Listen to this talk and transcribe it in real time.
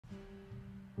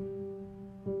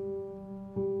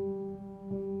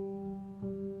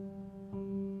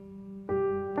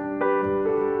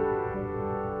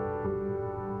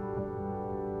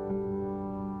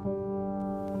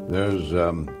There's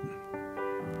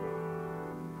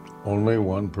only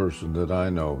one person that I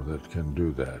know that can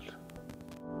do that.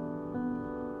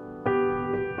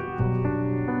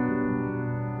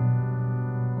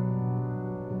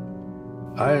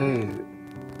 I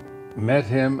met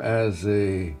him as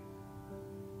a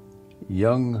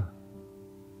young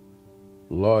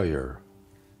lawyer.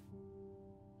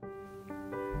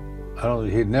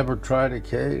 He'd never tried a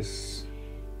case.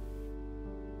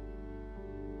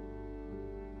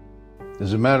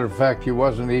 As a matter of fact, he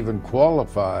wasn't even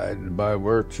qualified by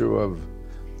virtue of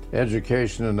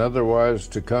education and otherwise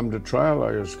to come to trial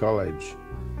lawyers college.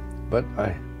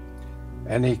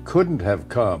 And he couldn't have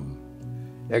come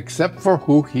except for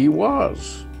who he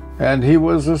was. And he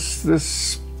was this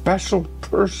special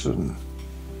person.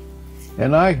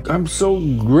 And I'm so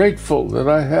grateful that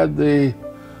I had the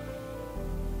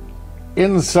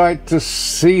insight to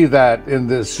see that in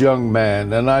this young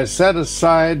man. And I set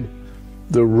aside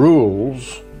the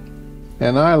rules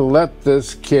and I let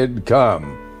this kid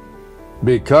come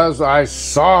because I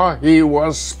saw he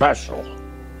was special.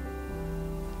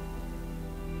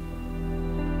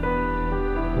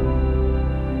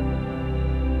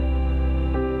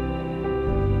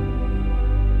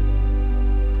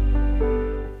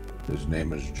 His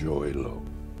name is Joey Lowe.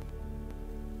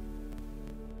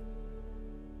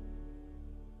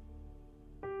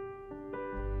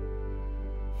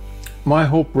 My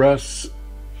hope rests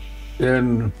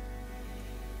in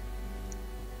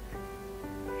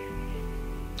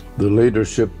the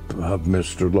leadership of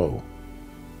Mr. Lowe.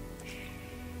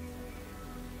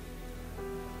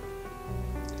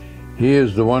 He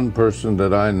is the one person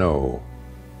that I know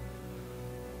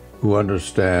who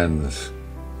understands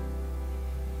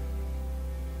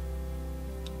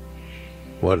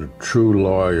what a true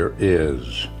lawyer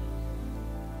is.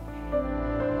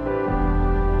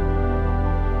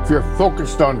 If you're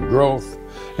focused on growth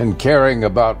and caring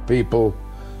about people,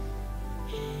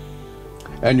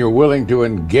 and you're willing to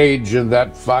engage in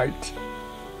that fight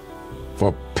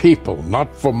for people,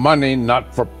 not for money,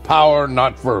 not for power,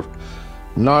 not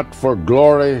for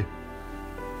glory,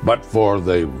 but for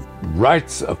the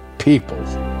rights of people.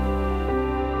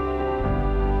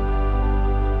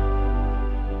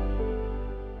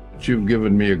 You've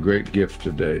given me a great gift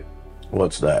today.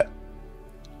 What's that?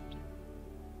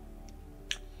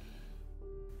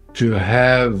 To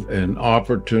have an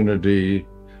opportunity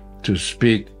to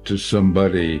speak to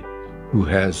somebody who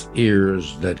has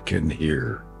ears that can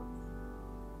hear.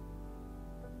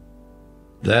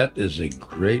 That is a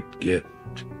great gift.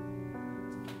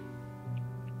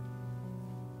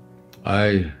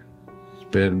 I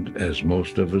spend, as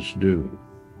most of us do,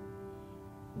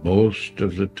 most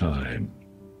of the time,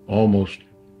 almost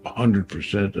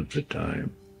 100% of the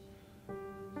time,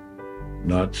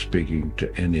 not speaking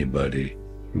to anybody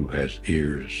who has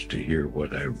ears to hear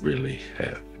what I really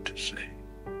have to say.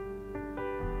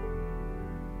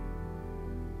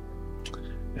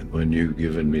 And when you've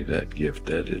given me that gift,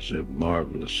 that is a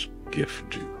marvelous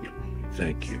gift to you.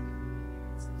 Thank you.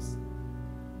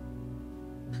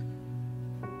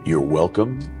 You're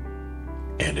welcome,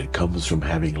 and it comes from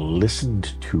having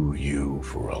listened to you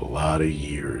for a lot of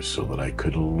years so that I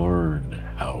could learn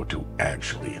how to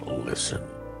actually listen,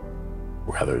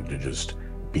 rather than just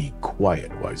be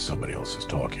quiet while somebody else is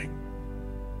talking.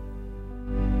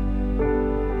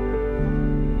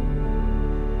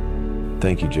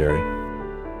 Thank you, Gerry.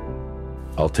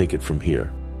 I'll take it from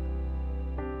here.